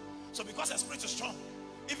strong. So because her spirit is strong,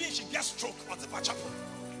 even if she gets stroke or the chapel,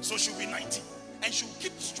 so she'll be 90, and she'll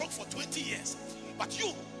keep stroke for 20 years. But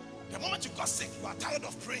you, the moment you got sick, you are tired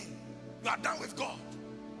of praying, you are done with God.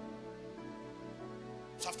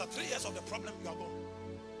 So after 3 years of the problem, you are gone.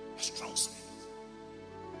 A strong spirit.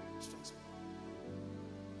 Strong spirit.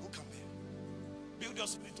 Who can bear? Build your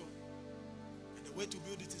spirit up. And the way to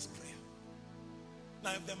build it is prayer.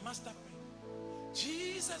 Now if the master prayed,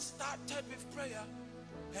 Jesus started with prayer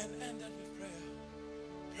and ended with prayer.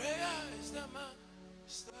 Prayer is the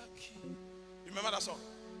master key. Remember that song?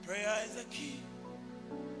 Prayer is the key.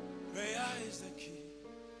 Prayer is the key.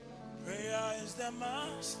 Prayer is the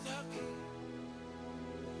master key.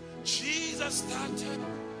 Jesus started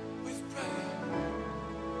with prayer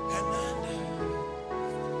and ended.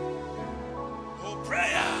 Oh,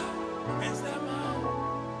 prayer is the master key.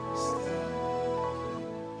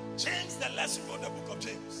 James the lesson wrote the book of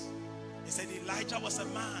James. He said Elijah was a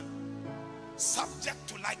man subject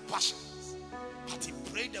to like passions, but he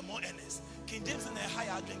prayed the more earnest. King James in a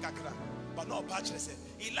higher drink akra, but no patch said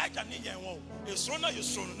Elijah ni yen wo esro na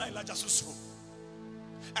yesro na Elijah so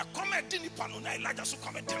a comment ni pano na Elijah so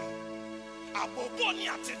comment dem abobo ni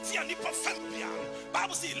atete ani perfect bia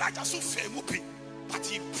Bible say Elijah so femu bi, but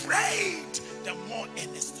he prayed the more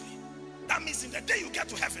earnestly. That means in the day you get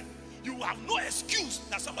to heaven, you have no excuse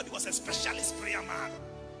that somebody was a specialist prayer man.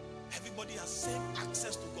 Everybody has same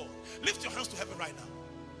access to God. Lift your hands to heaven right now.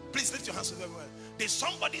 Please lift your hands to heaven. There's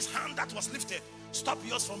somebody's hand that was lifted. Stop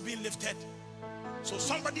yours from being lifted. So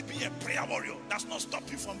somebody being a prayer warrior does not stop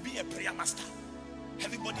you from being a prayer master.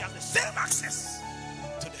 Everybody has the same access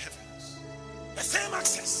to the heavens. The same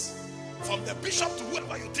access. From the bishop to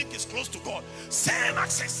whoever you think is close to God. Same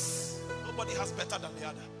access. Nobody has better than the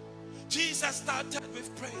other. Jesus started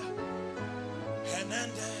with prayer and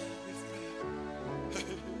ended with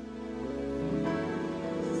prayer.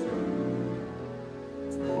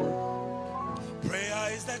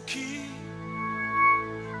 Prayer is the key.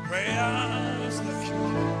 Prayer is the key.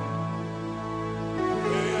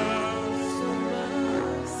 Prayer is the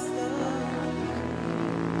master.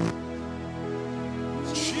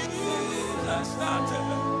 Jesus started.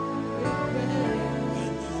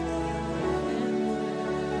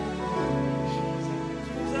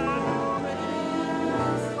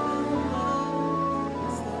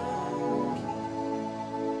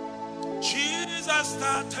 Jesus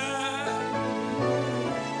started.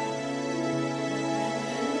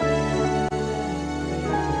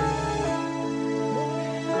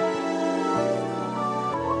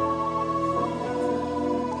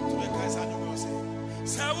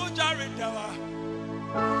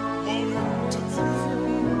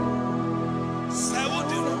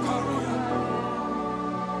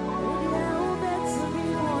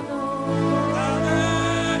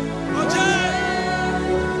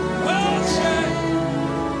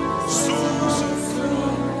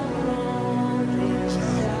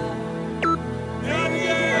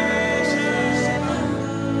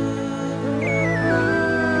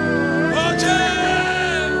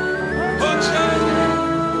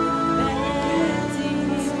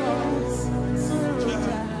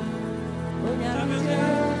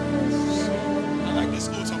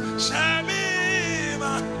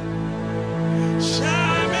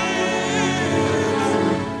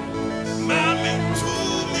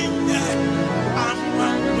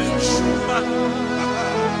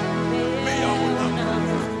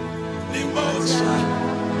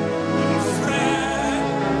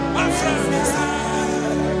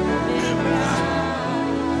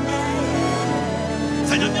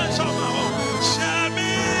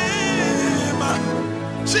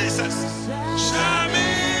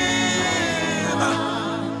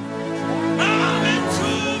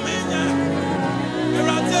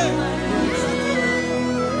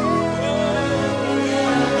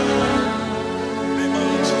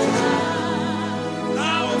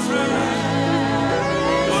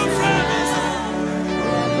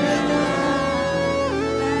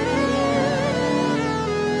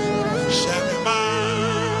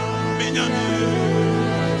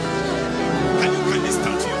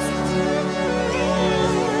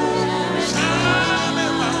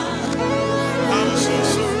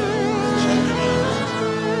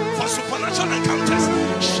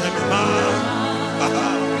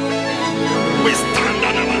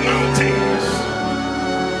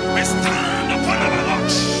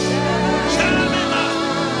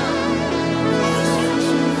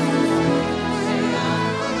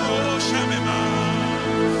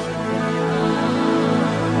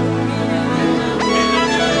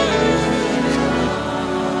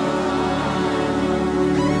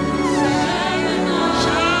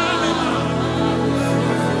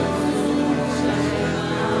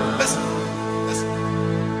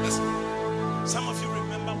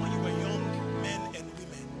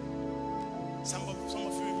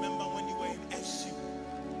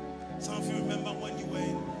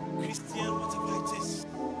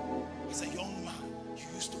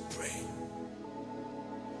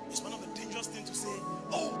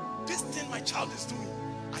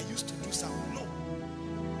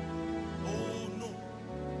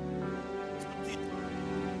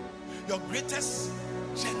 Your greatest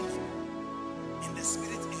journey in the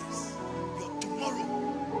spirit is your tomorrow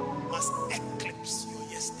must eclipse your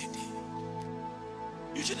yesterday.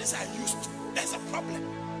 You shouldn't say I used to. There's a problem.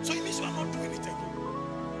 So it means you are not doing it again.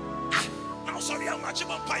 Now sorry I'm much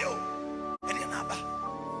about Payo. And then I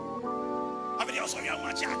mean sorry I'm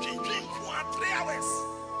much I can drink 3 hours.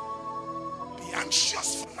 Be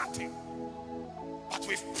anxious for nothing. But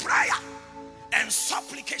with prayer and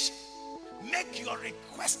supplication, make your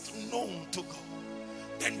request known to God.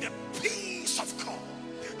 Then the peace of God.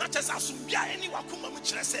 Not just as anyone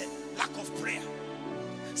say lack of prayer.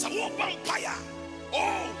 So vampire.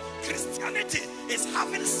 Oh, Christianity is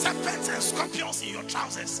having serpents and scorpions in your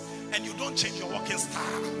trousers, and you don't change your walking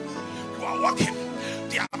style. You are walking.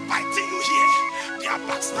 They are biting you here. They are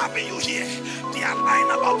backstabbing you here. They are lying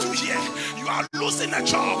about you here. You are losing a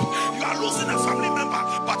job. You are losing a family member,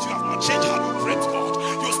 but you have not changed how you pray to God.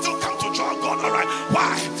 You still come to draw God. All right.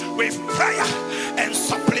 Why? With prayer and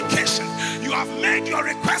supplication, you have made your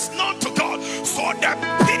request known to God. For the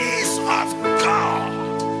peace of God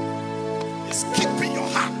is keeping your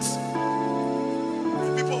heart.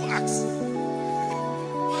 And people will ask,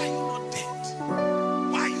 why are you not dead?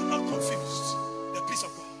 Why are you not confused? The peace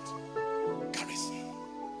of God carries you.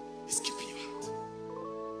 It's keeping your heart.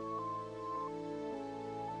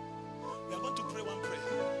 We are going to pray one prayer.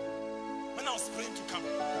 When I was praying to come,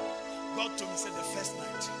 God told me, said the first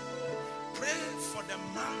night, pray for the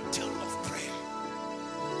mantle of prayer.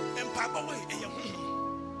 And Papa,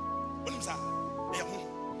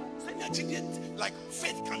 like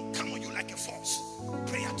faith can come on you like a force.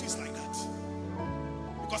 Prayer too is like that.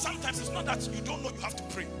 Because sometimes it's not that you don't know you have to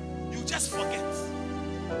pray. You just forget.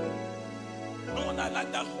 No one I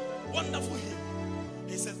like that wonderful hymn.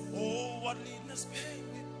 He says, oh, what needless pain.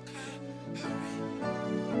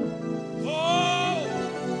 Oh,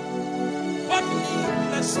 what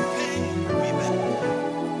needless pain we bear.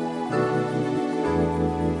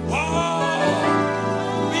 Oh,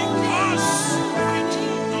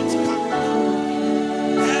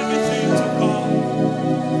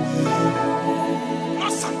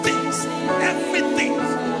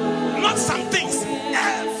 some things,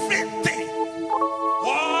 everything.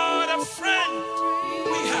 What a friend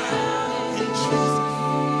we have in Jesus.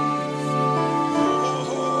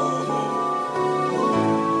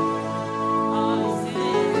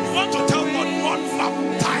 You want to tell God, God,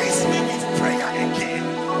 baptize me with prayer again.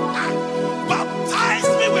 Baptize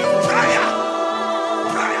me with prayer.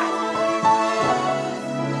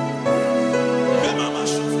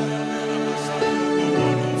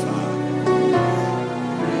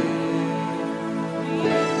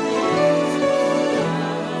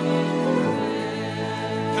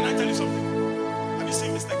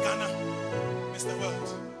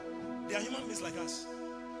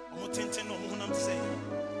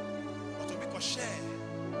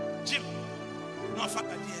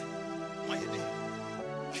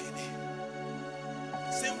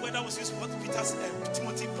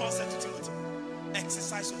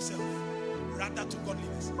 Exercise yourself rather to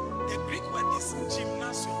godliness. The Greek word is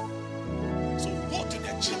gymnasium. So go to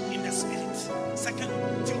the gym in the spirit. 2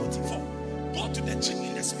 Timothy 4. Go to the gym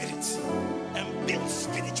in the spirit and build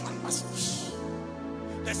spiritual muscles.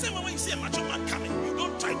 The same way when you see a macho man coming, you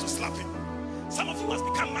don't try to slap him. Some of you must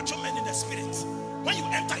become macho men in the spirit. When you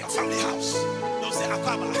enter your family house, they'll say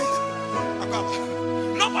Akwaba.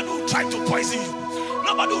 Akwaba. Nobody will try to poison you.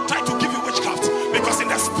 Nobody will try to give you witchcraft, because in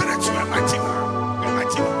the spirit you are mighty man. You are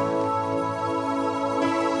mighty man.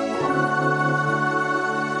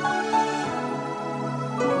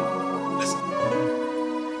 Listen,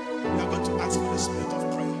 we are going to ask for the spirit of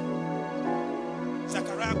prayer.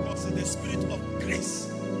 Zechariah calls it the spirit of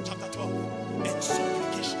grace, chapter 12, and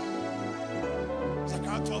supplication.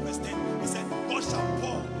 Zechariah 12 verse 10, he said, God shall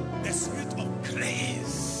pour the spirit of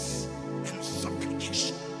grace and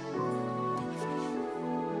supplication.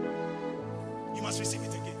 You must receive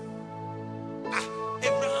it again.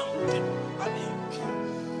 Abraham did.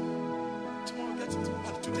 Tomorrow get it.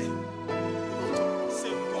 But today, you want to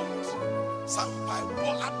say God. Some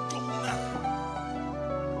Bible abdomina.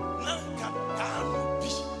 Nanka dano bi.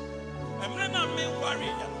 Emrena me worry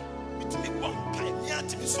ya. Bitimi bompa ya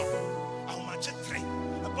to be sorry. I'll match a train.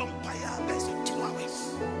 A bompa ya there's 2 hours.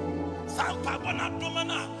 Some Bible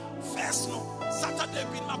abdomina. First no. Saturday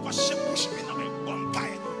be na kwa shebush be na bompa.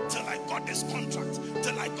 Till I got this contract,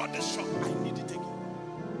 till I got this job, I need it again.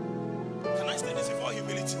 Can I say this in all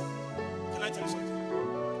humility? Can I tell you something?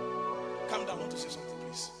 Calm down, I want to say something,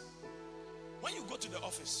 please. When you go to the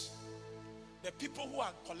office, the people who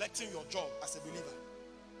are collecting your job as a believer,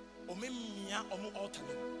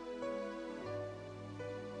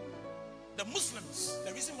 The Muslims,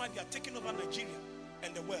 the reason why they are taking over Nigeria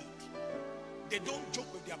and the world, they don't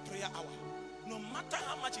joke with their prayer hour. No matter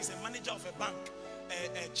how much is a manager of a bank,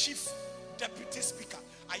 a chief deputy speaker.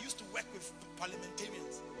 I used to work with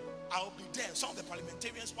parliamentarians. I'll be there. Some of the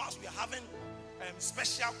parliamentarians, whilst we are having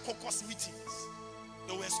special caucus meetings,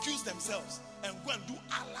 they will excuse themselves and go and do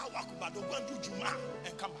Allah Akbar. They'll go and do Juma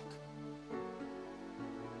and come back.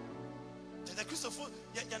 The Christopher,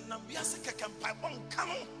 you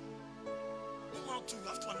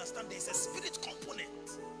have to understand there is a spirit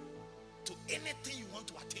component to anything you want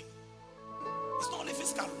to attain. It's not only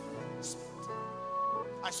physical.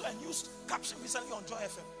 I saw a news caption recently on Joy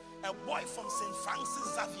FM. A boy from St.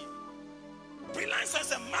 Francis Xavier, brilliant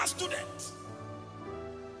as a math student.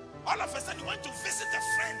 All of a sudden he went to visit a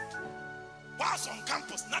friend whilst on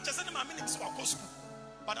campus. Not just any my meanings for school.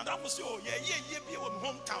 But I was say, oh yeah, be with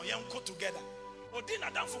hometown, yeah, go together. Or didn't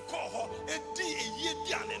I for call her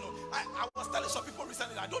I was telling some people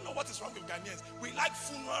recently, I don't know what is wrong with Ghanaians. We like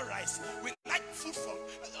funeral rice. We like food from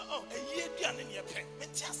a year in your pen.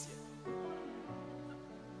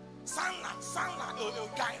 Sana,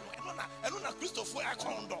 guy, and on a Christopher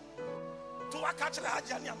Acondo. To a catch the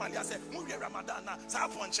Hajani Amalia said, Muria Ramadana,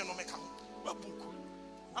 Sapon Chenomeka.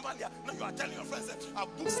 Amalia, now you are telling your friends that I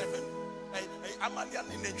book 7. Amalia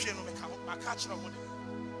in the Chenomeka, I catch the money.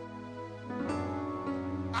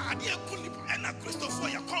 I dear Kulip and a Christopher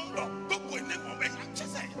Acondo, but when they were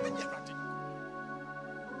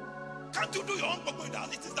can't you do your own book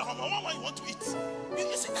without it? Is the home one you want to eat?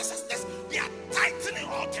 You see, that's we are tightening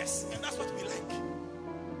altars, and that's what we like.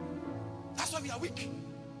 That's why we are weak.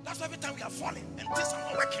 That's why every time we are falling and things are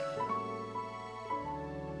not working.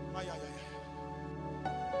 We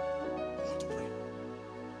want to pray.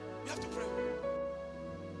 We have to pray.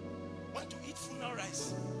 Went to eat funeral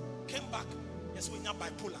rice, came back. Yes, we are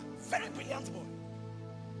bipolar. Very brilliant boy.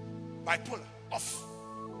 Bipolar. Off.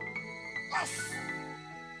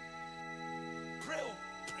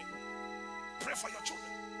 Pray for your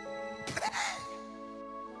children. Pray.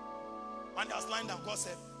 One day I was lying down, God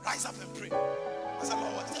said, rise up and pray. I said,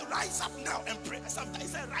 Lord, he said, rise up now and pray. I said, he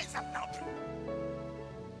said, rise up now and pray.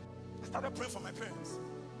 I started praying for my parents.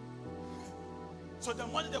 So the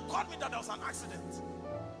morning they called me that there was an accident.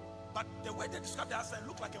 But the way they described the accident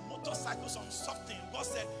looked like a motorcycle, some soft thing. God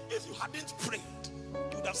said, if you hadn't prayed,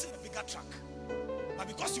 you would have seen a bigger truck. But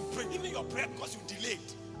because you prayed, even your prayer, because you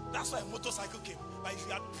delayed, that's why a motorcycle came. But if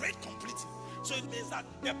you had prayed completely, so it means that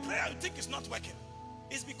the prayer you think is not working.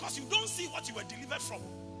 It's because you don't see what you were delivered from.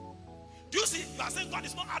 Do you see? You are saying God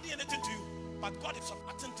is not adding anything to you, but God is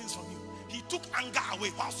subtracting things from you. He took anger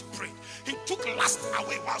away whilst you prayed. He took lust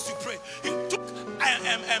away whilst you prayed. He took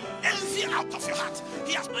envy out of your heart.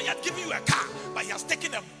 He has not yet given you a car, but he has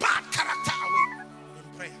taken a bad character away in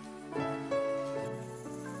prayer.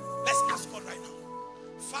 Let's ask God right now.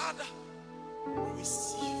 Father, we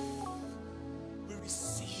receive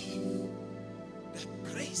the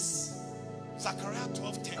grace. Zechariah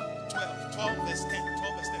 12 verse 10.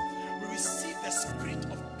 We receive the spirit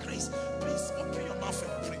of grace. Please open your mouth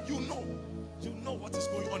and pray. You know what is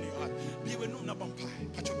going on in your heart. Be with no bumper.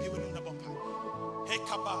 Pacho be with no bumper. Hey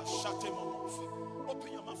Kaba, shut him off.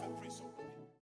 Open your mouth and pray. So